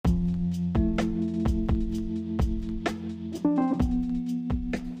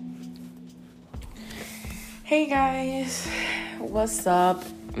Hey guys, what's up?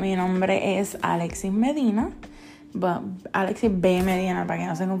 Mi nombre es Alexis Medina, but Alexis B. Medina para que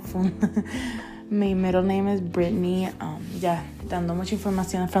no se confunda. Mi middle name is Brittany. Ya, dando mucha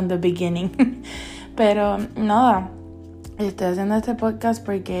información from the beginning. Pero nada, estoy haciendo este podcast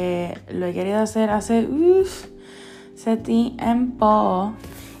porque lo he querido hacer hace tiempo.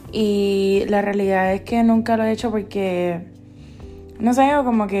 Y la realidad es que nunca lo he hecho porque no sé, o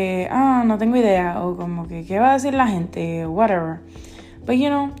como que, no tengo idea, o como que, ¿qué va a decir la gente? Whatever. But you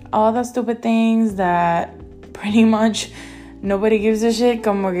know, all the stupid things that pretty much nobody gives a shit,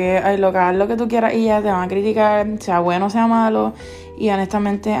 como que, ay, loca, haz lo que tú quieras y ya te van a criticar, sea bueno o sea malo. Y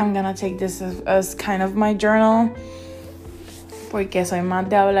honestamente, I'm gonna take this as kind of my journal, porque soy más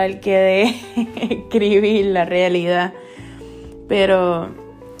de hablar que de escribir la realidad. Pero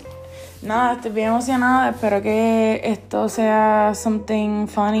nada, estoy bien emocionada. Espero que esto sea something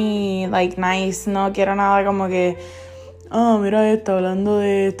funny, like nice. No quiero nada como que, mira esto, hablando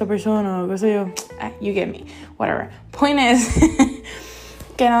de esta persona, o qué sé yo. You get me. Whatever. Point is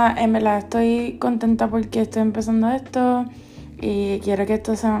que nada, en verdad estoy contenta porque estoy empezando esto. Y quiero que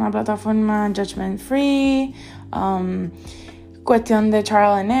esto sea una plataforma judgment free. Cuestión de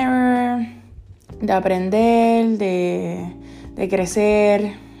trial and error. De aprender, de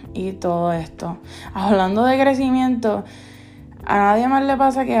crecer y todo esto. Hablando de crecimiento, a nadie más le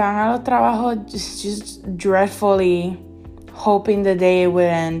pasa que van a los trabajos just dreadfully hoping the day would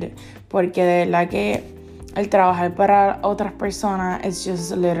end, porque de verdad que el trabajar para otras personas is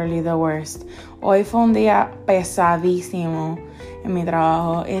just literally the worst. Hoy fue un día pesadísimo en mi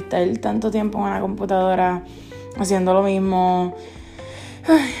trabajo. Estar tanto tiempo en una computadora haciendo lo mismo,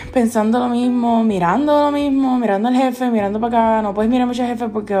 pensando lo mismo, mirando al jefe, mirando para acá. No puedes mirar mucho al jefe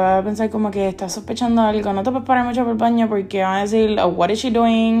porque va a pensar como que estás sospechando algo. No te puedes parar mucho por el baño porque van a decir, what is she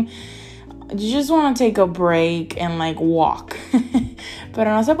doing? You just want to take a break and like walk.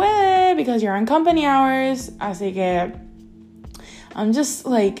 Pero no se puede because you're on company hours. Así que I'm just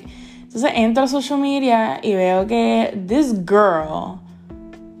like, entonces entro a social media y veo que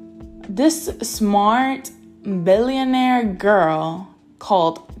this smart billionaire girl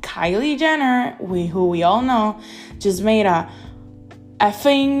called Kylie Jenner, who we all know, just made a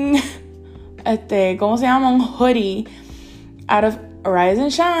effing, ¿cómo se llama? Un hoodie out of Rise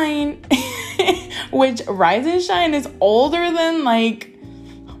and Shine, which Rise and Shine is older than like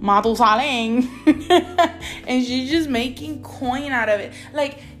Matusalén, and she's just making coin out of it.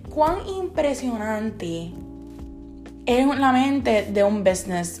 Like, cuán impresionante es la mente de un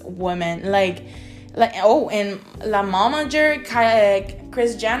business woman. And la momager,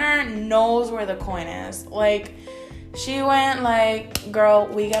 Kris Jenner, knows where the coin is. Like, she went like, girl,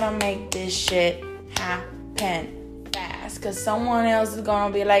 we gotta make this shit happen fast, because someone else is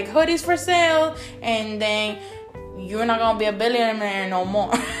gonna be like, hoodies for sale, and then you're not gonna be a billionaire no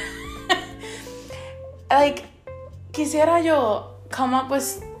more. Like, quisiera yo come up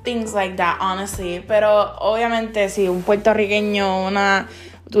with things like that, honestly. Pero obviamente si un puertorriqueño, una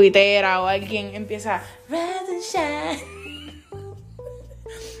tuitera o alguien empieza Rise and Shine,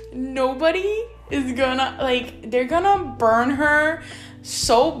 nobody is gonna, like, they're gonna burn her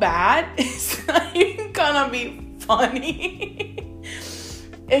so bad, it's not even gonna be funny.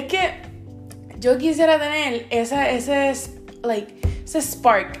 Es que yo quisiera tener ese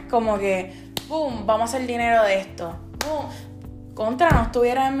spark, como que boom, vamos a hacer dinero de esto, boom. Contra, no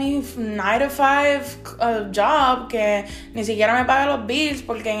estuviera en mi 9 to 5 job que ni siquiera me paga los bills,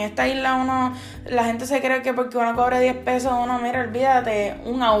 porque en esta isla la gente se cree que porque uno cobre 10 pesos, mira, olvídate,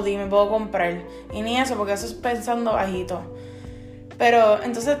 un Audi me puedo comprar, y ni eso, porque eso es pensando bajito. Pero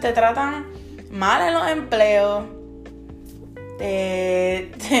entonces te tratan mal en los empleos,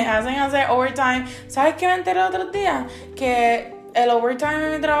 te hacen hacer overtime. ¿Sabes qué me enteré el otro día? Que el overtime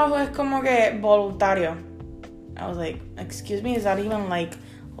en mi trabajo es como que voluntario. I was like, excuse me, is that even like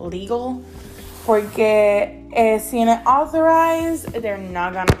legal? Porque si no authorized, they're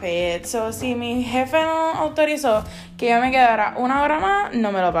not gonna pay it. So si mi jefe no autorizó que yo me quedara 1 hora más,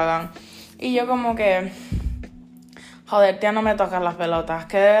 no me lo pagan. Y yo como que, joder, tía, no me tocan las pelotas,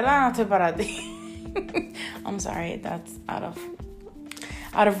 que de verdad no estoy para ti. I'm sorry, that's out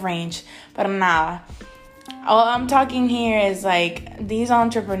of range. Pero nada, all I'm talking here is like, these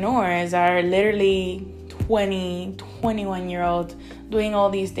entrepreneurs are literally 21-year-old doing all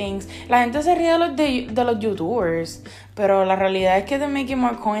these things. La gente se ríe de los YouTubers, pero la realidad es que they're making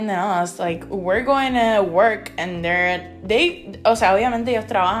more coin than us. Like, we're going to work and o sea, obviamente ellos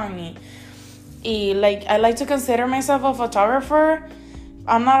trabajan y like, I like to consider myself a photographer.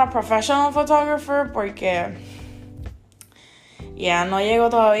 I'm not a professional photographer porque Ya no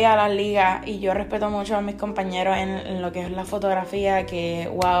llego todavía a las ligas y yo respeto mucho a mis compañeros en lo que es la fotografía, que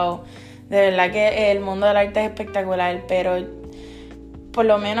wow, de verdad que el mundo del arte es espectacular, pero por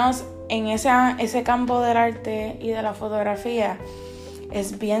lo menos en ese campo del arte y de la fotografía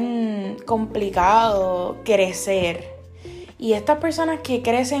es bien complicado crecer. Y estas personas que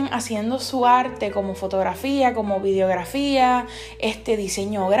crecen haciendo su arte como fotografía, como videografía,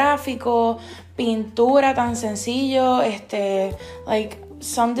 diseño gráfico, pintura tan sencillo, like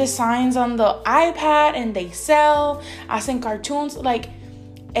some designs on the iPad and they sell, hacen cartoons, like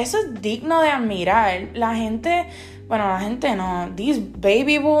eso es digno de admirar. La gente no, these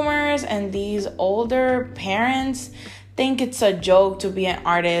baby boomers and these older parents think it's a joke to be an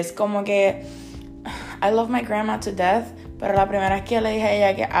artist. Como que I love my grandma to death, pero la primera vez que le dije a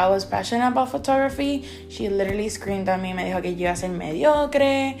ella que I was passionate about photography, she literally screamed at me. Me dijo que yo iba a ser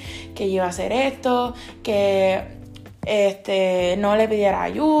mediocre, que yo iba a hacer esto, que no le pidiera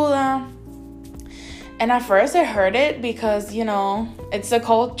ayuda. And at first I heard it because, you know, it's the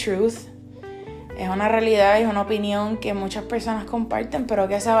cold truth. Es una realidad, es una opinión que muchas personas comparten, pero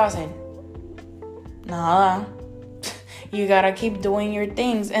 ¿qué se va a hacer? Nada. You gotta keep doing your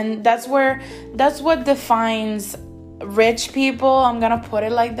things. And that's what defines rich people, I'm gonna put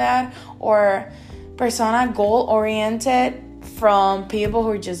it like that, or personas goal-oriented from people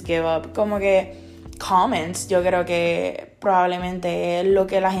who just give up. Como que comments, yo creo que probablemente es lo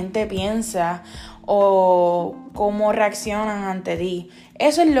que la gente piensa o cómo reaccionan ante ti.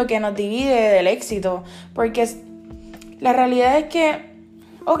 Eso es lo que nos divide del éxito, porque la realidad es que,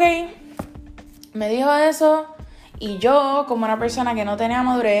 ok, me dijo eso y yo, como una persona que no tenía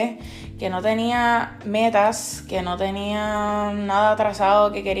madurez, que no tenía metas, que no tenía nada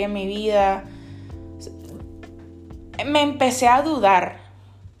trazado que quería en mi vida, me empecé a dudar,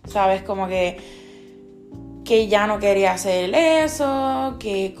 ¿sabes? Como que ya no quería hacer eso,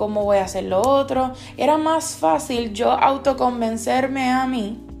 que cómo voy a hacer lo otro. Era más fácil yo autoconvencerme a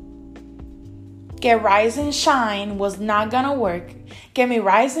mí que Rise and Shine was not gonna work, que mi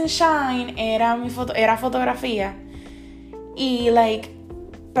Rise and Shine era fotografía, y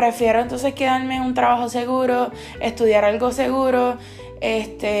prefiero entonces quedarme en un trabajo seguro, estudiar algo seguro,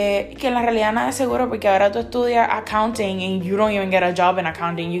 que en la realidad nada es seguro, porque ahora tú estudias accounting and you don't even get a job in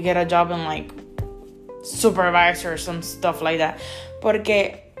accounting, you get a job in supervisor or some stuff like that,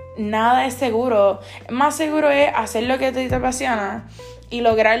 porque nada es seguro. Más seguro es hacer lo que a ti te apasiona y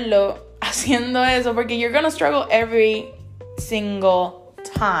lograrlo haciendo eso, porque you're gonna struggle every single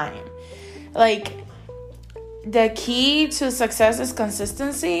time. The key to success is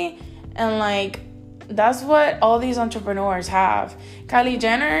consistency, and that's what all these entrepreneurs have. Kylie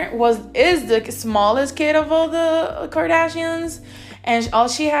Jenner is the smallest kid of all the Kardashians, and all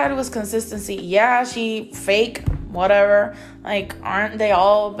she had was consistency. Yeah, she fake, whatever, aren't they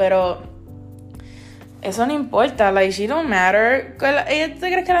all? Pero eso no importa, she don't matter. ¿Ella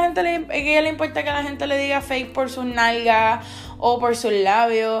te crees que a ella le importa que la gente le diga fake por sus nalgas o por sus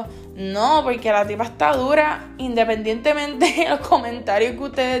labios? No, porque la tipa está dura, independientemente de los comentarios que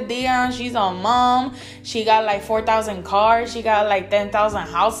ustedes digan. She's a mom, she got 4,000 cars, she got 10,000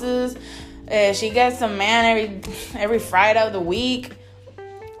 houses, she gets a man every Friday of the week.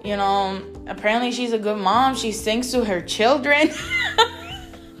 You know, apparently she's a good mom, she sings to her children.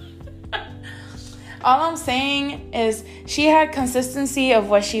 All I'm saying is she had consistency of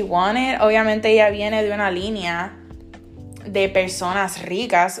what she wanted. Obviamente ella viene de una línea de personas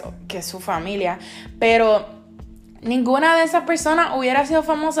ricas, que es su familia, pero ninguna de esas personas hubiera sido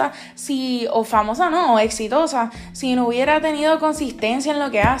famosa o exitosa si no hubiera tenido consistencia en lo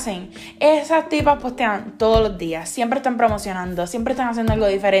que hacen. Esas tipas postean todos los días, siempre están promocionando, siempre están haciendo algo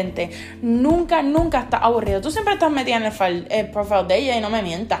diferente, nunca estás aburrido. Tú siempre estás metida en el profile de ella y no me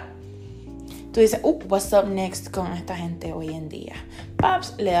mientas. Tú dices, what's up next con esta gente hoy en día.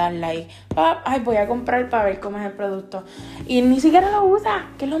 Paps, le das like. Voy a comprar para ver cómo es el producto. Y ni siquiera lo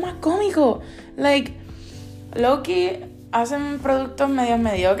usa, que es lo más cómico. Loki hacen productos medio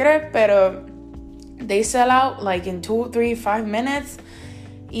mediocres, pero they sell out in 2, 3, 5 minutes.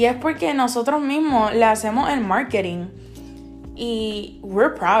 Y es porque nosotros mismos le hacemos el marketing. Y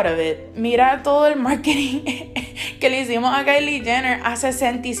we're proud of it. Mira todo el marketing que le hicimos a Kylie Jenner a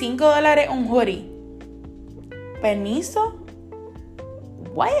 $65 un hoodie. ¿Permiso?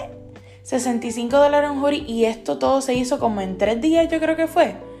 ¿What? $65 un hoodie, y esto todo se hizo como en 3 días, yo creo que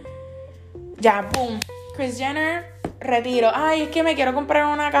fue. Ya, boom. Kris Jenner, retiro. Ay, es que me quiero comprar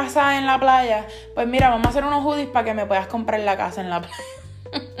una casa en la playa. Pues mira, vamos a hacer unos hoodies para que me puedas comprar la casa en la playa.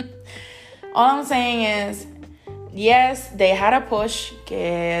 All I'm saying is, yes, they had a push,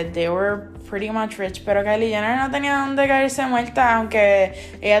 que they were pretty much rich, pero Kylie Jenner no tenía dónde caerse muerta, aunque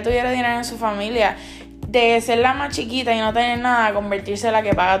ella tuviera dinero en su familia. De ser la más chiquita y no tener nada, a convertirse en la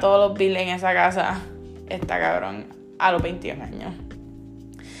que paga todos los bills en esa casa, está cabrón, a los 21 años.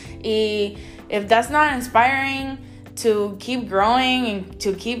 Y if that's not inspiring to keep growing and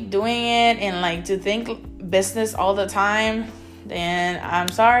to keep doing it and like to think business all the time, then I'm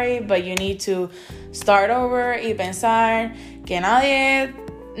sorry, but you need to start over y pensar que nada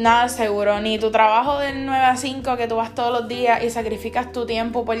es seguro, ni tu trabajo de 9 a 5 que tú vas todos los días y sacrificas tu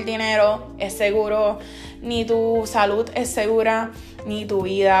tiempo por dinero es seguro, ni tu salud es segura, ni tu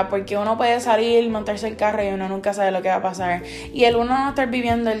vida, porque uno puede salir, montarse el carro y uno nunca sabe lo que va a pasar, y el uno no estar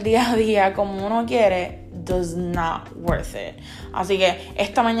viviendo el día a día como uno quiere does not worth it. Así que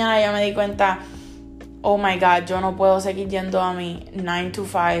esta mañana ya me di cuenta, oh my god, yo no puedo seguir yendo a mi 9 to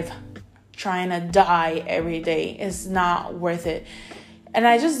 5 trying to die every day. It's not worth it. And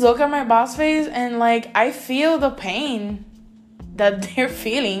I just look at my boss face and like I feel the pain that they're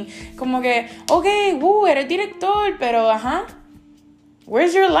feeling. Como que, okay, eres director, pero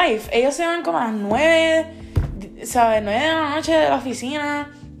where's your life? Ellos se van como a las 9, ¿sabes? 9 de la noche de la oficina.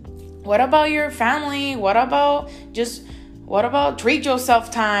 What about your family? What about treat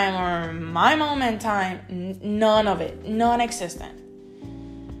yourself time or my moment time? None of it. Non-existent.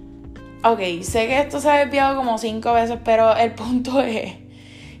 Ok, sé que esto se ha desviado como 5 veces, pero el punto es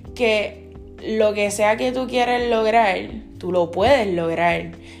que lo que sea que tú quieres lograr, tú lo puedes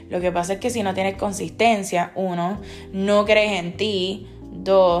lograr. Lo que pasa es que si no tienes consistencia, 1, no crees en ti,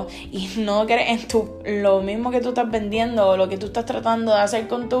 2, y no crees en lo mismo que tú estás vendiendo o lo que tú estás tratando de hacer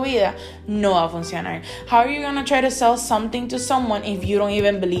con tu vida, no va a funcionar. How are you gonna try to sell something to someone if you don't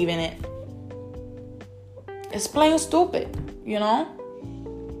even believe in it? It's plain stupid, you know?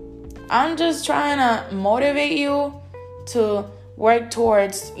 I'm just trying to motivate you to work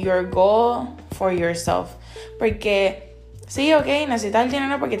towards your goal for yourself. Porque sí, ok, necesitas el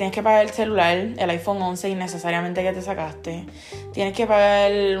dinero porque tienes que pagar el celular, el iPhone 11 innecesariamente que te sacaste. Tienes que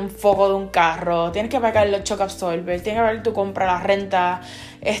pagar un foco de un carro, tienes que pagar los shock absorbers, tienes que pagar tu compra, la renta,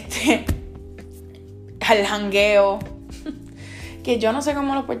 el jangueo. Que yo no sé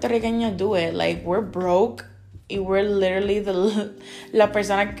cómo los puertorriqueños do it. Like, we're broke. Y we're literally las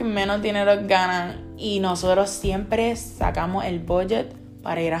personas que menos dinero ganan. Y nosotros siempre sacamos el budget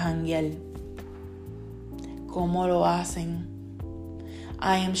para ir a janguear. ¿Cómo lo hacen?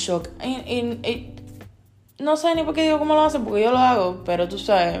 I am shocked. No sé ni por qué digo cómo lo hacen, porque yo lo hago. Pero tú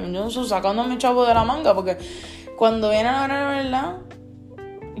sabes, yo estoy sacando mi chavo de la manga. Porque cuando viene a la verdad,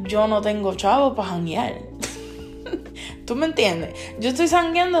 yo no tengo chavo para janguear. ¿Tú me entiendes? Yo estoy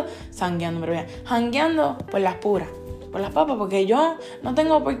jangueando por las puras, por las papas, porque yo no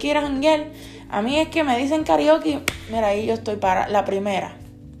tengo por qué ir a janguear. A mí es que me dicen karaoke, mira, ahí yo estoy para la primera.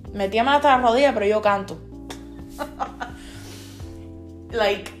 Metíame hasta la rodilla, pero yo canto.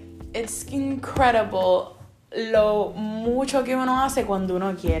 Like, it's incredible lo mucho que uno hace cuando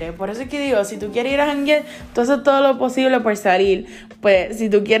uno quiere. Por eso es que digo, si tú quieres ir a janguear, tú haces todo lo posible por salir. Pues si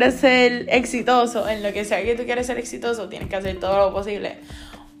tú quieres ser exitoso en lo que sea que tú quieres ser exitoso, tienes que hacer todo lo posible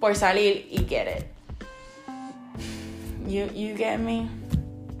por salir y get it. You get me?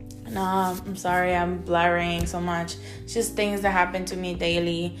 No, I'm sorry, I'm blabbering so much. It's just things that happen to me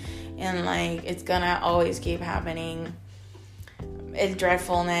daily, and like it's gonna always keep happening. El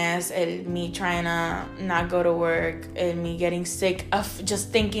dreadfulness, me trying to not go to work, me getting sick of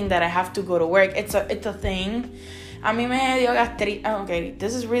just thinking that I have to go to work. It's a thing. A mí me dio gastritis. Okay,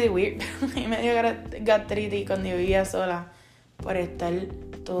 this is really weird. A mí me dio gastritis cuando yo vivía sola por estar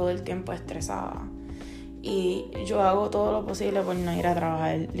todo el tiempo estresada. Y yo hago todo lo posible por no ir a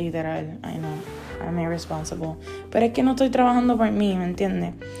trabajar, literal. I know, I'm irresponsible. Pero es que no estoy trabajando por mí, ¿me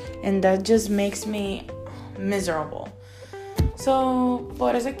entiendes? And that just makes me miserable. So,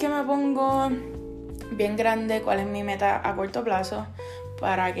 por eso es que me pongo bien grande cuál es mi meta a corto plazo,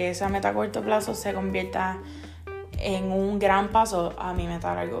 para que esa meta a corto plazo se convierta en un gran paso a mi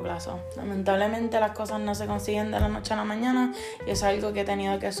meta a largo plazo. Lamentablemente las cosas no se consiguen de la noche a la mañana, y es algo que he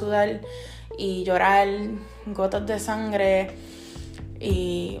tenido que sudar y llorar gotas de sangre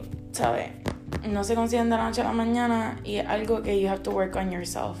y, ¿sabes? No se consiguen de la noche a la mañana, y es algo que you have to work on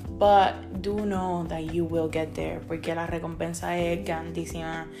yourself. But do know that you will get there, porque la recompensa es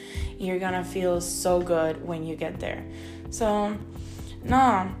grandísima. You're gonna feel so good when you get there. So,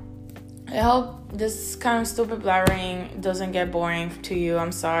 no, I hope this kind of stupid blabbering doesn't get boring to you.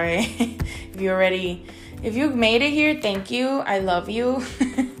 I'm sorry. If you made it here, thank you. I love you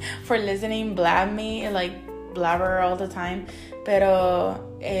for listening. Blab me, like blabber all the time.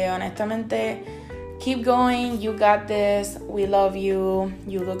 Pero honestamente keep going. You got this. We love you.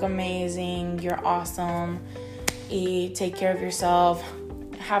 You look amazing. You're awesome. Y take care of yourself.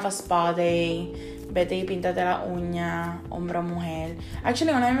 Have a spa day. Vete y píntate la uña, hombre o mujer.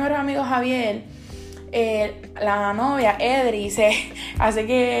 Actually, uno de mis mejores amigos, Javier, la novia, Edri, hace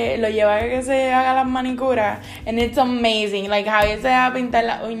que lo lleva a que se haga las manicuras. And it's amazing. Like, Javier se va a pintar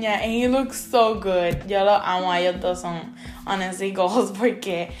la uña and he looks so good. Yo lo amo. Ellos dos son honestly goals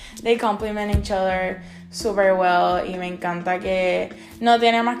porque they complement each other super well. Y me encanta que no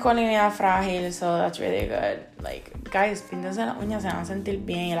tiene masculinidad frágil. So that's really good. Like, guys, píntense las uñas, se van a sentir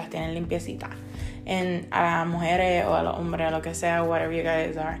bien y las tienen limpiecitas. And a las mujeres o a los hombres, o lo que sea, whatever you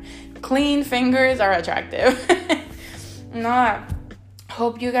guys are, clean fingers are attractive. No,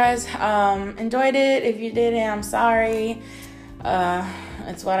 hope you guys enjoyed it. If you didn't, I'm sorry.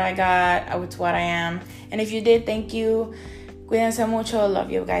 It's what I got. It's what I am. And if you did, thank you. Cuídense mucho.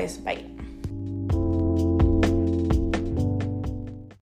 Love you guys. Bye.